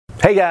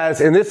Hey guys,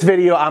 in this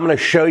video I'm going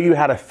to show you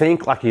how to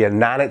think like a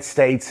United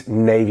States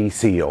Navy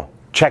SEAL.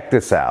 Check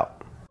this out.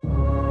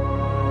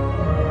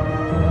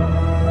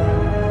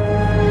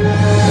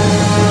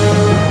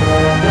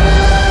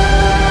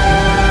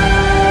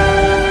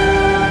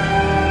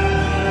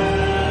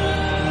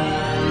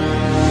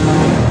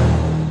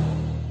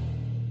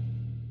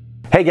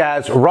 Hey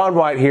guys, Ron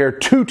White here,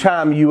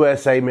 two-time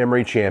USA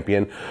Memory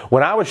Champion.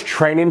 When I was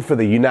training for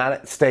the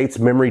United States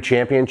Memory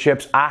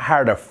Championships, I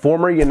hired a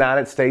former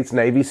United States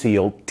Navy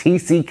SEAL,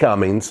 TC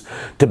Cummings,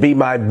 to be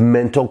my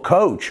mental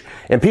coach.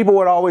 And people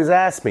would always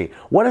ask me,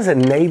 what does a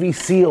Navy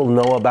SEAL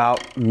know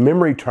about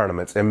memory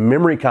tournaments and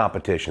memory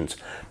competitions?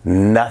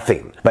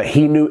 Nothing. But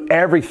he knew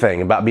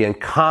everything about being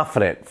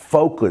confident,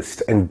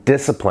 focused, and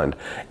disciplined.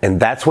 And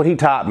that's what he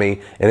taught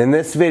me. And in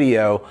this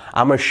video,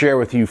 I'm going to share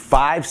with you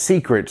 5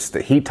 secrets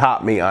that he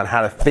taught me on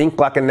how to think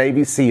like a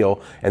Navy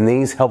SEAL, and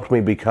these helped me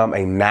become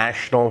a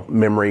national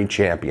memory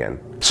champion.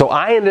 So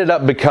I ended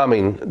up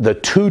becoming the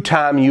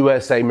two-time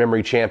USA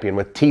Memory Champion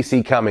with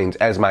TC Cummings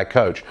as my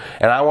coach.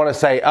 And I want to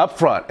say up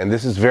front, and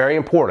this is very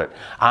important,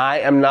 I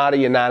am not a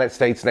United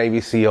States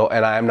Navy SEAL,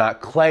 and I am not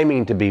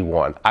claiming to be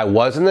one. I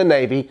was in the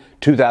Navy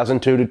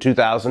 2002 to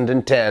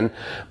 2010,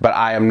 but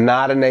I am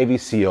not a Navy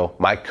SEAL.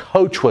 My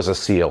coach was a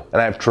SEAL,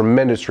 and I have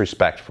tremendous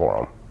respect for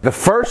him. The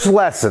first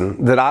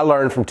lesson that I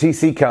learned from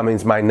TC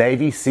Cummings, my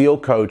Navy SEAL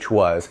coach,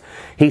 was,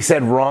 he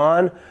said,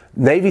 Ron,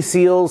 Navy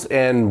SEALs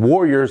and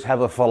warriors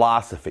have a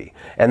philosophy,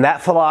 and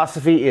that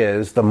philosophy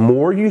is the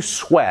more you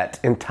sweat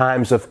in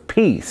times of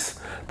peace,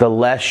 the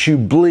less you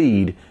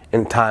bleed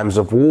in times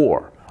of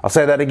war. I'll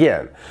say that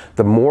again.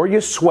 The more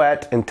you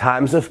sweat in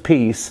times of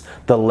peace,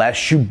 the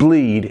less you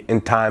bleed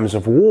in times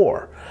of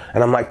war.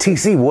 And I'm like,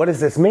 TC, what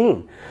does this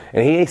mean?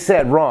 And he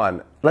said,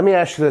 Ron, let me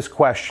ask you this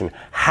question.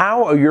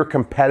 How are your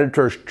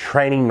competitors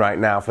training right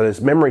now for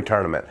this memory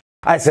tournament?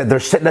 I said, they're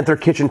sitting at their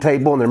kitchen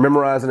table and they're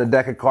memorizing a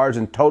deck of cards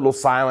in total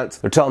silence.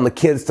 They're telling the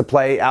kids to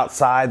play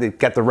outside. They've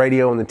got the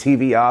radio and the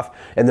TV off,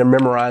 and they're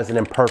memorizing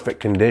in perfect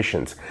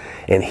conditions.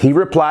 And he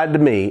replied to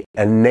me,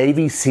 a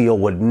Navy SEAL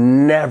would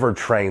never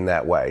train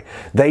that way.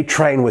 They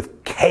train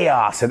with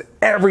chaos and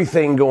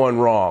everything going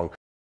wrong.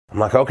 I'm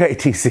like, okay,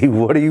 TC,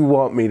 what do you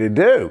want me to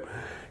do?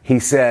 He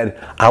said,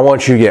 I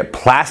want you to get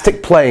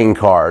plastic playing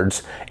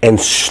cards and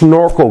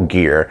snorkel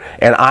gear,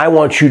 and I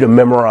want you to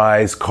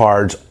memorize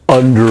cards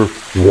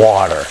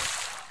underwater.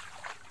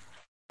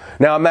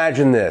 Now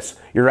imagine this.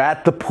 You're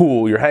at the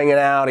pool, you're hanging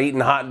out, eating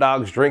hot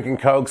dogs, drinking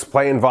Cokes,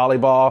 playing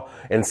volleyball,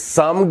 and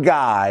some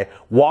guy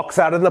walks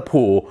out in the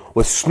pool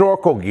with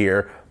snorkel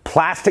gear,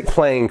 plastic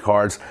playing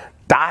cards,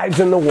 dives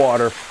in the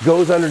water,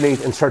 goes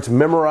underneath, and starts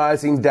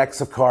memorizing decks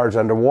of cards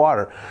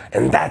underwater.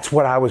 And that's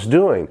what I was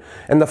doing.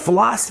 And the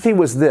philosophy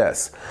was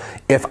this: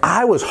 if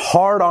I was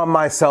hard on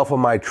myself in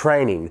my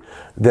training,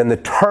 then the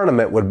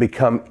tournament would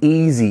become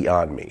easy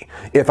on me.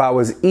 If I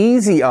was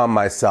easy on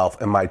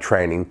myself in my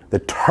training, the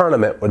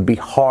tournament would be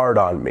hard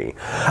on me.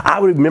 I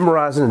would be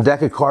memorizing a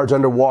deck of cards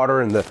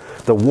underwater, and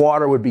the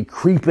water would be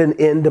creeping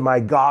into my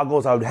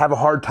goggles. I would have a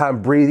hard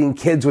time breathing.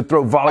 Kids would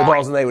throw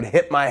volleyballs and they would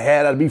hit my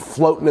head. I'd be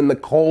floating in the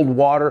cold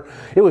water.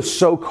 It was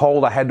so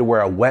cold I had to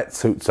wear a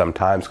wetsuit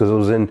sometimes because it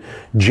was in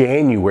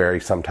January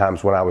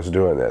sometimes when I was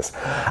doing this.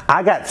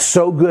 I got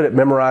so good at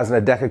memorizing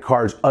a deck of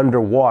cards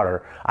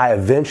underwater, I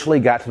eventually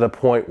got to the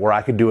point where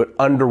I could do it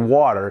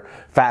underwater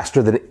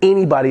faster than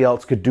anybody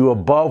else could do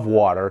above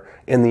water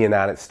in the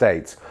United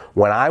States.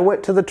 When I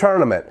went to the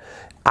tournament,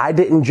 I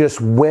didn't just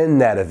win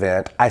that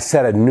event, I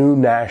set a new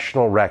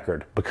national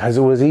record because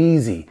it was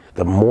easy.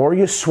 The more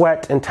you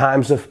sweat in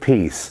times of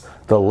peace,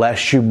 the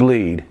less you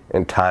bleed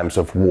in times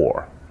of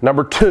war.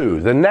 Number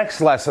 2, the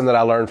next lesson that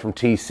I learned from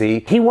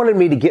TC, he wanted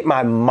me to get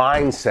my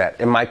mindset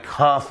and my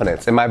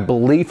confidence and my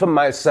belief in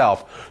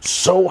myself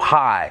so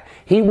high.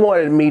 He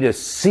wanted me to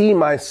see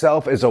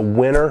myself as a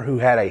winner who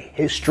had a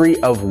history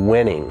of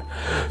winning.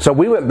 So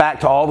we went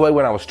back to all the way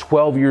when I was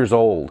 12 years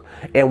old,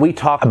 and we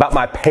talked about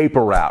my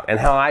paper route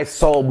and how I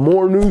sold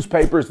more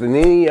newspapers than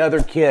any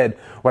other kid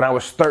when I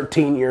was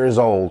 13 years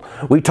old.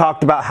 We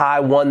talked about how I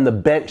won the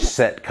bench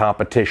set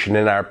competition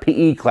in our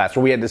PE class,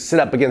 where we had to sit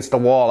up against the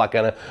wall like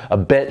in a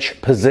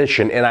bench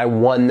position, and I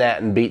won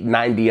that and beat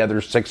 90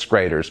 other 6th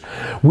graders.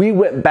 We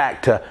went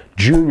back to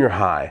junior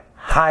high,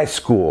 high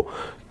school,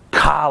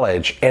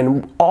 college,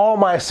 and all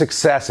my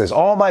successes,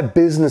 all my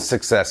business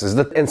successes,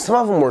 and some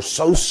of them were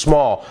so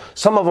small.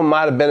 Some of them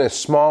might have been as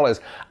small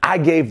as I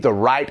gave the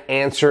right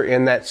answer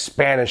in that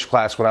Spanish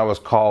class when I was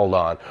called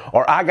on,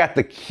 or I got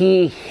the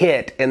key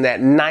hit in that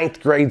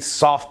 9th grade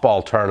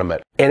softball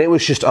tournament. And it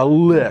was just a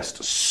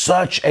list,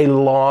 such a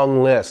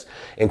long list.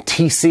 And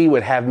TC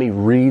would have me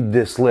read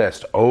this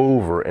list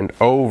over and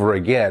over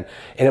again.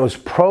 And it was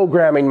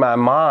programming my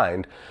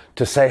mind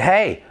to say,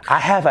 hey, I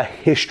have a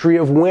history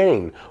of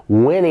winning.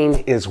 Winning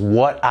is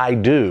what I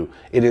do.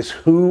 It is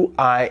who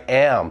I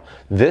am.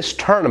 This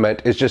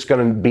tournament is just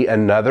going to be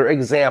another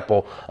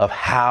example of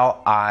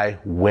how I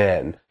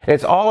win.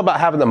 It's all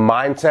about having the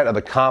mindset of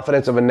the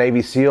confidence of a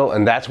Navy SEAL,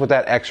 and that's what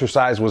that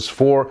exercise was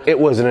for. It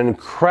was an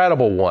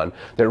incredible one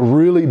that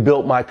really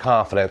built my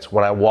confidence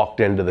when I walked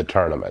into the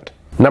tournament.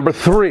 Number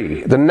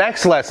 3, the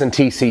next lesson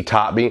TC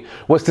taught me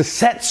was to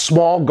set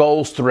small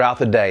goals throughout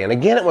the day. And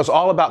again, it was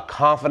all about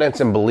confidence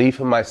and belief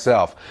in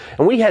myself.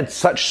 And we had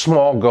such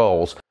small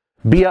goals.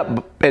 Be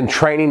up and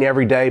training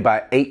every day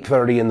by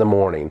 8:30 in the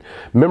morning.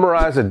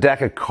 Memorize a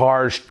deck of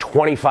cards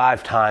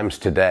 25 times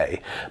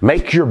today.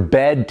 Make your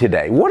bed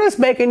today. What does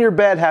making your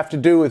bed have to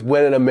do with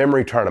winning a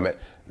memory tournament?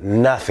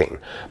 Nothing.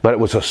 But it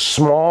was a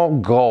small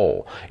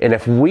goal. And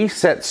if we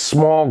set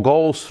small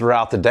goals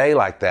throughout the day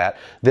like that,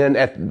 then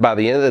by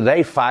the end of the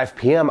day, 5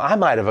 p.m., I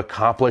might have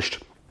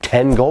accomplished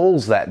 10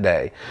 goals that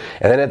day.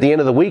 And then at the end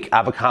of the week,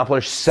 I've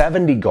accomplished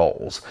 70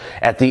 goals.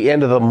 At the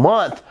end of the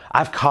month,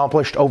 I've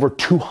accomplished over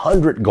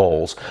 200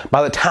 goals.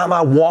 By the time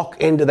I walk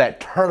into that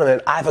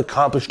tournament, I've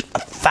accomplished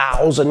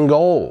 1,000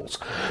 goals.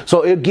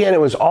 So again, it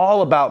was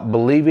all about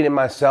believing in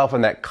myself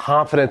and that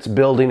confidence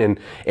building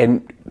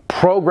and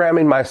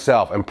programming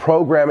myself and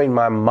programming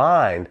my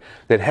mind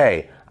that,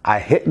 hey, I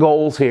hit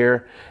goals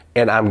here,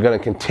 and I'm going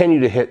to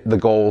continue to hit the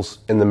goals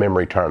in the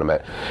memory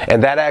tournament.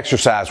 And that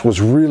exercise was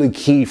really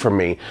key for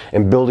me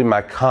in building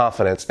my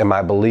confidence and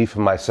my belief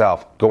in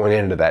myself going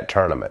into that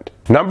tournament.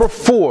 Number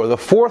 4, the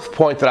fourth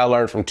point that I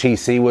learned from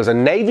TC was a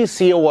Navy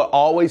SEAL will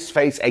always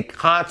face a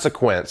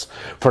consequence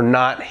for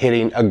not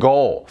hitting a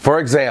goal. For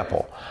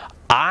example,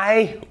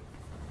 I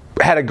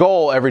had a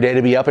goal every day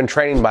to be up and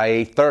training by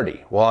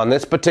 8:30. Well, on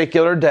this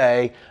particular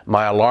day,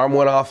 my alarm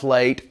went off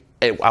late.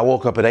 I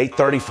woke up at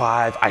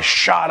 8:35, I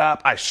shot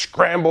up, I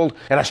scrambled,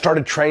 and I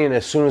started training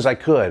as soon as I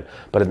could.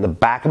 But in the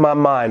back of my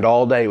mind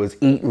all day was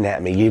eating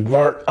at me. You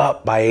weren't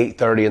up by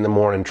 8:30 in the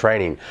morning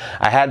training.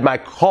 I had my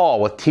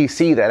call with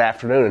TC that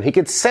afternoon, and he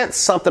could sense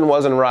something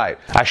wasn't right.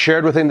 I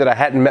shared with him that I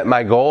hadn't met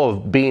my goal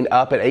of being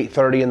up at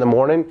 8:30 in the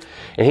morning,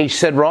 and he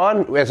said,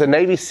 Ron, as a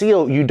Navy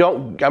SEAL, you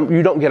don't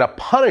get a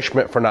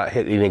punishment for not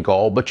hitting a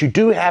goal, but you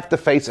do have to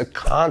face a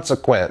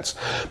consequence.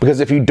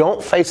 Because if you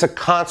don't face a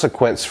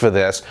consequence for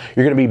this,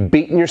 you're going to be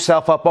beating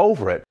yourself up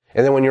over it.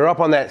 And then when you're up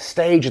on that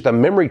stage at the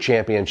memory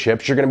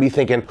championships, you're going to be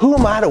thinking, who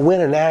am I to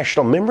win a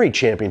national memory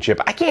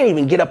championship? I can't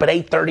even get up at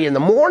 8:30 in the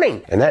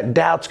morning. And that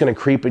doubt's going to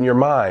creep in your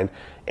mind,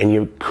 and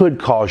you could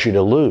cause you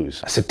to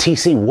lose. I said,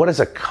 TC, what is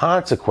a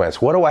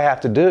consequence? What do I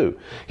have to do?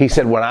 He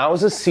said, when I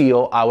was a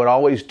SEAL, I would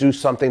always do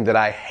something that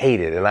I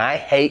hated, and I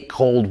hate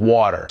cold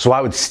water. So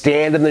I would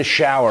stand in the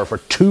shower for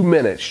 2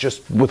 minutes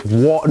just with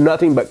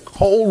nothing but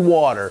cold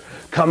water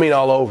coming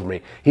all over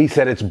me. He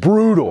said, it's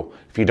brutal.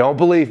 If you don't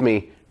believe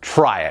me,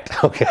 try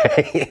it,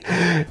 okay?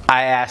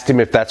 I asked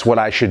him if that's what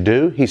I should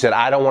do. He said,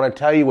 I don't want to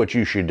tell you what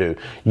you should do.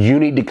 You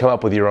need to come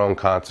up with your own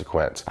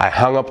consequence. I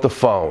hung up the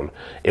phone.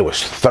 It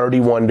was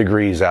 31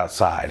 degrees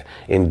outside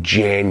in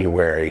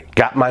January.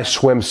 Got my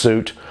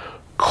swimsuit,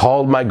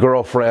 called my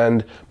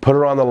girlfriend, put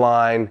her on the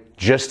line,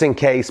 just in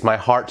case my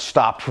heart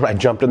stopped when I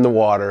jumped in the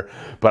water.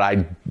 But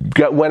I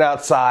went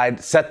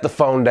outside, set the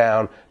phone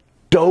down,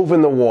 dove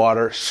in the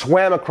water,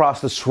 swam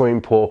across the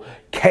swimming pool,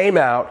 came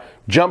out,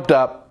 jumped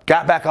up,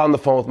 got back on the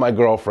phone with my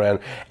girlfriend,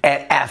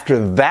 and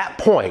after that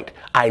point,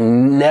 I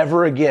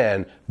never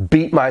again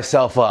beat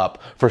myself up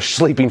for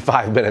sleeping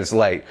 5 minutes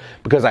late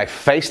because I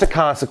faced a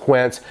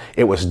consequence,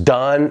 it was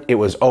done, it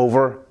was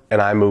over, and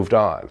I moved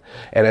on.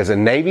 And as a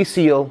Navy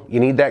SEAL,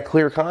 you need that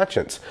clear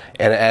conscience.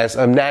 And as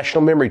a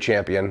national memory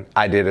champion,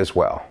 I did as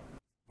well.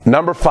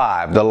 Number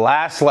 5, the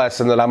last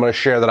lesson that I'm going to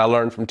share that I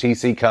learned from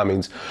TC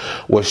Cummings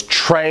was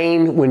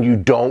train when you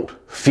don't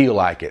feel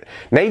like it.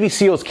 Navy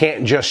SEALs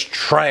can't just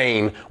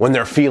train when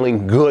they're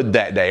feeling good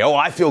that day. Oh,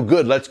 I feel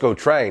good, let's go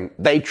train.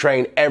 They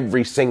train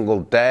every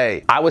single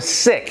day. I was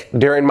sick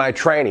during my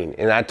training,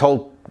 and I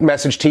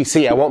messaged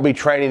TC, I won't be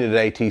training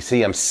today,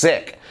 TC, I'm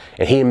sick.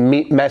 And he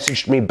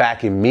messaged me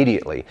back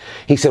immediately.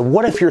 He said,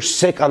 what if you're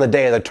sick on the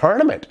day of the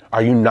tournament?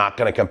 Are you not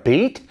going to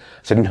compete?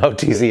 I said, no,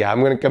 TC,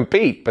 I'm going to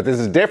compete, but this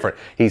is different.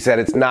 He said,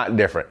 it's not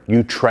different.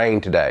 You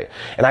train today.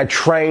 And I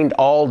trained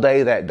all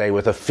day that day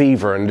with a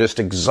fever and just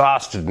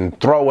exhausted and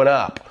throwing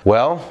up.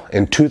 Well,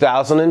 in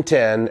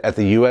 2010 at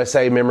the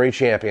USA Memory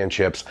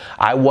Championships,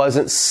 I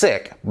wasn't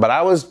sick, but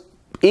I was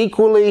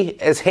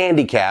equally as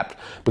handicapped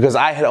because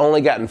I had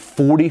only gotten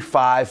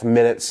 45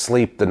 minutes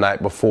sleep the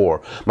night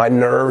before. My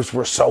nerves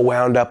were so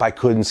wound up I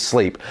couldn't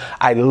sleep.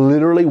 I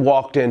literally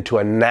walked into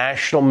a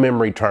national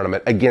memory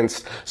tournament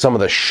against some of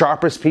the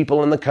sharpest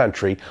people in the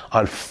country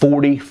on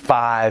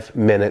 45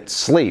 minutes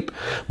sleep.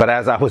 But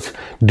as I was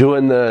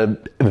doing the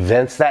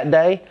events that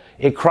day,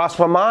 it crossed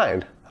my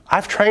mind.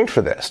 I've trained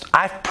for this.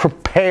 I've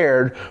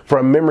prepared for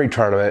a memory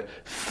tournament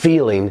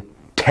feeling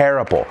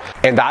terrible.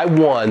 And I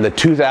won the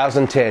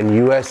 2010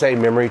 USA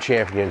Memory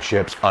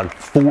Championships on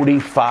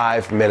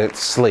 45 minutes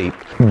sleep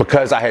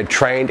because I had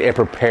trained and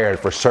prepared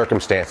for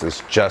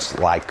circumstances just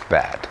like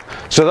that.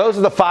 So those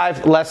are the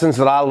 5 lessons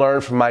that I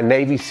learned from my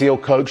Navy SEAL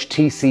coach,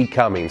 TC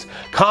Cummings.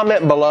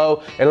 Comment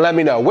below and let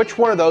me know which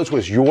one of those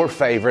was your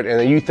favorite and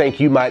that you think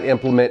you might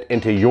implement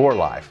into your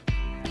life.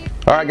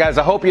 All right, guys,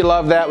 I hope you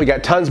love that. We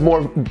got tons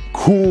more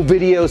cool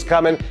videos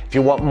coming. If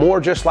you want more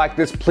just like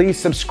this, please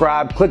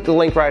subscribe. Click the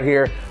link right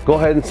here. Go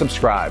ahead and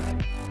subscribe.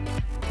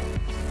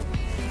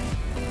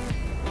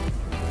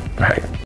 All right.